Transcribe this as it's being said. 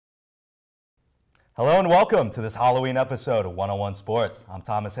Hello and welcome to this Halloween episode of 101 Sports. I'm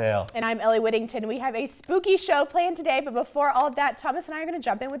Thomas Hale. And I'm Ellie Whittington. We have a spooky show planned today, but before all of that, Thomas and I are going to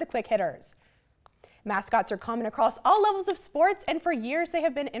jump in with the quick hitters. Mascots are common across all levels of sports, and for years they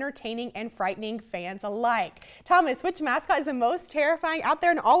have been entertaining and frightening fans alike. Thomas, which mascot is the most terrifying out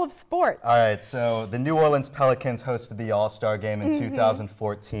there in all of sports? All right, so the New Orleans Pelicans hosted the All-Star game in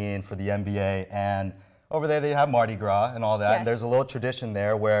 2014 for the NBA, and over there they have Mardi Gras and all that. Yes. And there's a little tradition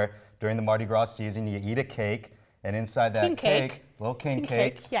there where during the Mardi Gras season you eat a cake, and inside that cake, little king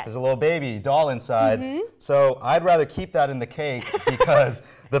cake, yes. there's a little baby doll inside. So I'd rather keep that in the cake because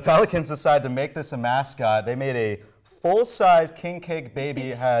the Pelicans decided to make this a mascot. They made a full-size king cake baby.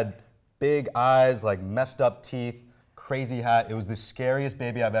 It had big eyes, like messed up teeth, crazy hat. It was the scariest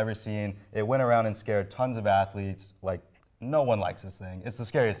baby I've ever seen. It went around and scared tons of athletes. Like, no one likes this thing. It's the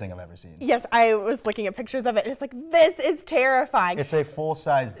scariest thing I've ever seen. Yes, I was looking at pictures of it. It's like, this is terrifying. It's a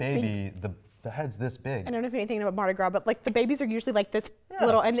full-size baby. The head's this big. I don't know if anything about Mardi Gras, but like the babies are usually like this Yeah,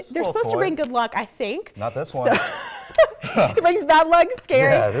 little, and they're supposed to bring good luck, I think. Not this one. It brings bad luck,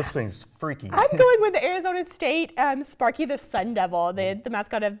 scary. Yeah, this thing's freaky. I'm going with the Arizona State Sparky the Sun Devil. The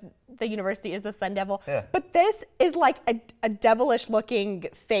mascot of the university is the Sun Devil. Yeah. But this is like a devilish looking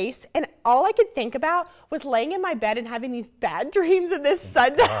face, and all I could think about was laying in my bed and having these bad dreams of this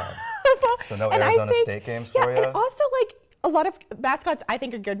Sun Devil. So no And I Arizona think- State games for you? And also like a lot of mascots I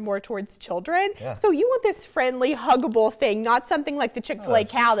think are good more towards children. Yeah. So you want this friendly, huggable thing, not something like the Chick-fil-A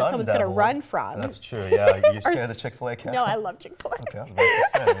cow that Sun someone's going to Devil. run from. That's true, yeah. You scared of the Chick-fil-A cow? No, I love Chick-fil-A. Okay, I was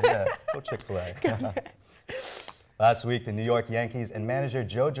about to say, yeah. Go Chick-fil-A. Last week, the New York Yankees and manager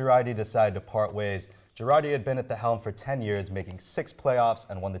Joe Girardi decided to part ways. Girardi had been at the helm for 10 years, making 6 playoffs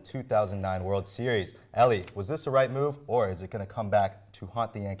and won the 2009 World Series. Ellie, was this the right move, or is it going to come back to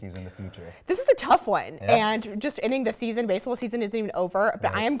haunt the Yankees in the future? This is a tough one, Yeah. and just ending the season, baseball season isn't even over,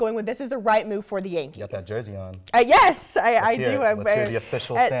 but I am going with this is the right move for the Yankees. You got that jersey on. Yes, I do. Let's hear the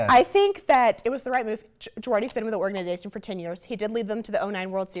official stance. I think that it was the right move. Girardi's been with the organization for 10 years. He did lead them to the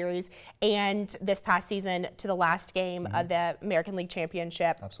 2009 World Series, and this past season to the last game of the American League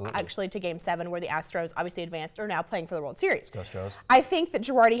Championship. Absolutely. Actually to Game 7, where the Astros obviously advanced, are now playing for the World Series. Go Astros. I think that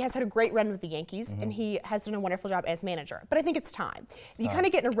Girardi has had a great run with the Yankees, and he has done a wonderful job as manager. But I think it's time. You kind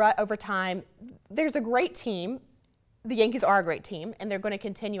of get in a rut over time. There's a great team. The Yankees are a great team, and they're going to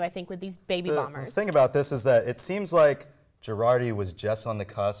continue, I think, with these baby bombers. The thing about this is that it seems like Girardi was just on the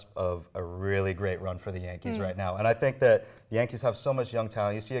cusp of a really great run for the Yankees right now. And I think that the Yankees have so much young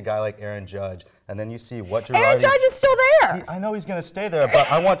talent. You see a guy like Aaron Judge, and then you see what Girardi... Aaron Judge is still there. I know he's going to stay there,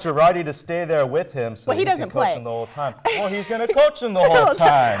 but I want Girardi to stay there with him so Well, he can doesn't coach play. him the whole time. Well, he's going to coach him the whole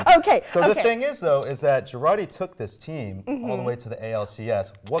time. Okay. So the thing is, though, is that Girardi took this team all the way to the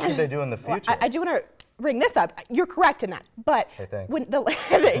ALCS. What could they do in the future? I do want to bring this up. You're correct in that. But Okay, thanks. when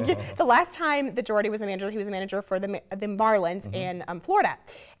the last time that Girardi was a manager, he was a manager for the Marlins in Florida.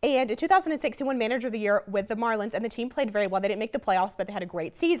 And in 2006, he won Manager of the Year with the Marlins, and the team played very well. They didn't make the playoffs, but they had a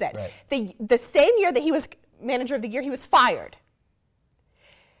great season. Right. The same year that he was Manager of the Year, he was fired.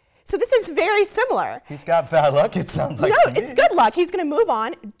 So this is very similar. He's got bad luck, it sounds like. No, to me. it's good luck. He's going to move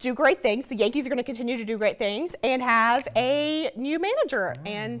on, do great things. The Yankees are going to continue to do great things and have a new manager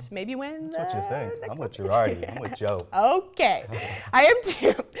and maybe win. That's what you think. next I'm with one. Girardi. I'm with Joe. Okay. I am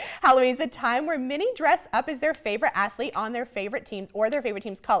too. Halloween is a time where many dress up as their favorite athlete on their favorite team or their favorite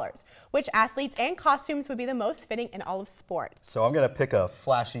team's colors. Which athletes and costumes would be the most fitting in all of sports? So I'm going to pick a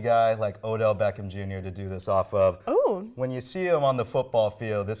flashy guy like Odell Beckham Jr. to do this off of. Ooh. When you see him on the football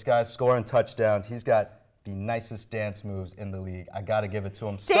field, this guy's scoring touchdowns. He's got the nicest dance moves in the league. I got to give it to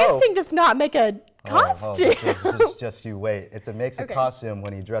him. Dancing does not make a costume. Just you wait. It makes a costume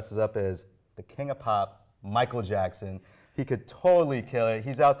when he dresses up as the king of pop, Michael Jackson. He could totally kill it.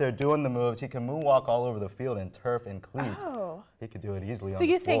 He's out there doing the moves. He can moonwalk all over the field in turf and cleats. Oh. He could do it easily on So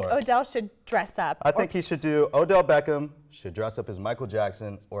the you think floor. Odell should dress up? I think he should do, Odell Beckham should dress up as Michael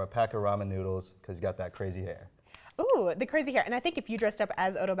Jackson or a pack of ramen noodles because he's got that crazy hair. Ooh, the crazy hair. And I think if you dressed up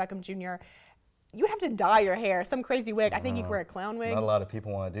as Odell Beckham Jr., you would have to dye your hair, some crazy wig. I think you could wear a clown wig. Not a lot of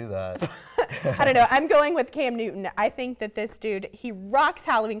people want to do that. I don't know. I'm going with Cam Newton. I think that this dude, he rocks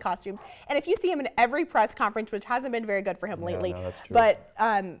Halloween costumes. And if you see him in every press conference, which hasn't been very good for him lately, no, that's true. but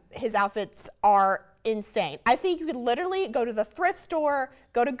his outfits are insane. I think you could literally go to the thrift store,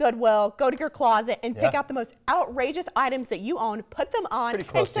 go to Goodwill, go to your closet, and pick out the most outrageous items that you own, put them on, Pretty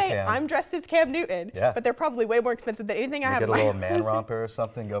and close to say, Cam. I'm dressed as Cam Newton. Yeah. But they're probably way more expensive than anything I have Get in a my little man house. romper or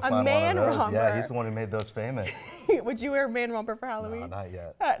something. Go find man one of those. romper. Yeah, he's the one who made those famous. Would you wear a man romper for Halloween? No, not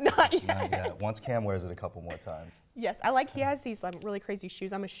yet. Not yet. Not yet. Once Cam wears it a couple more times. Yes, I like he has these really crazy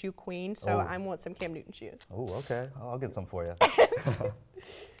shoes. I'm a shoe queen, so I want some Cam Newton shoes. Oh, okay. I'll get some for you.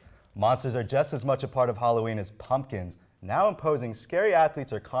 Monsters are just as much a part of Halloween as pumpkins. Now imposing, scary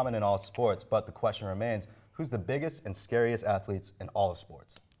athletes are common in all sports, but the question remains, who's the biggest and scariest athletes in all of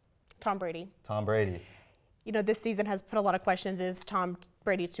sports? Tom Brady. Tom Brady. You know, this season has put a lot of questions. Is Tom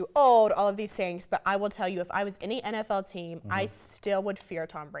Brady too old? All of these things. But I will tell you, if I was any NFL team, I still would fear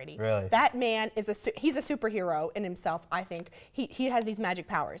Tom Brady. Really? That man is he's a superhero in himself, I think. He has these magic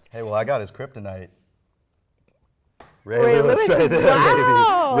powers. Hey, well, I got his kryptonite. Ray Lewis right there,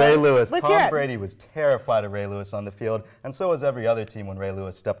 wow. baby. Ray Lewis. Let's hear Tom it. Brady was terrified of Ray Lewis on the field, and so was every other team when Ray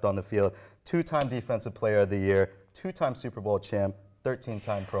Lewis stepped on the field. 2-time Defensive Player of the Year, 2-time Super Bowl champ,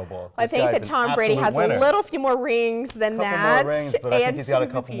 13-time Pro Bowl. I think that Tom Brady has a little few more rings than that. More rings, but I think he's got a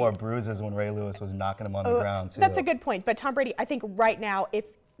couple more bruises when Ray Lewis was knocking him on the ground, too. That's a good point. But Tom Brady, I think right now, if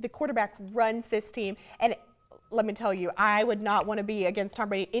the quarterback runs this team, and let me tell you, I would not want to be against Tom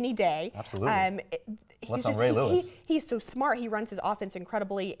Brady any day. Absolutely. Unless I'm Ray Lewis. He's so smart. He runs his offense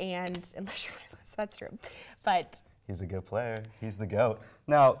incredibly, and unless you're Ray Lewis, that's true. But he's a good player. He's the GOAT.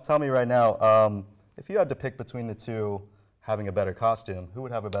 Now, tell me right now, if you had to pick between the two having a better costume, who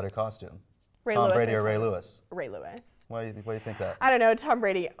would have a better costume? Tom Brady or Ray Lewis? Ray Lewis. Why do you think that? I don't know, Tom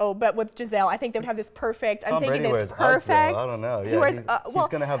Brady. Oh, but with Giselle, I think they would have this perfect. Tom I'm thinking Brady this wears perfect. I don't know. Yeah, he wears, he's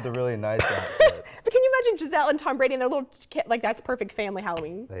going to have the really nice outfit. But can you imagine Giselle and Tom Brady and their little kid? Like, that's perfect family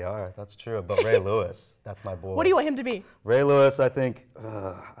Halloween. They are. That's true. But Ray Lewis, that's my boy. What do you want him to be? Ray Lewis, I think,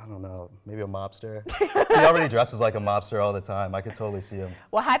 I don't know, maybe a mobster. He already dresses like a mobster all the time. I could totally see him.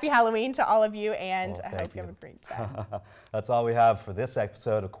 Well, happy Halloween to all of you, and I hope you have a great time. That's all we have for this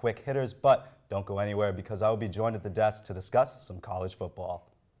episode of Quick Hitters, but don't go anywhere because I will be joined at the desk to discuss some college football.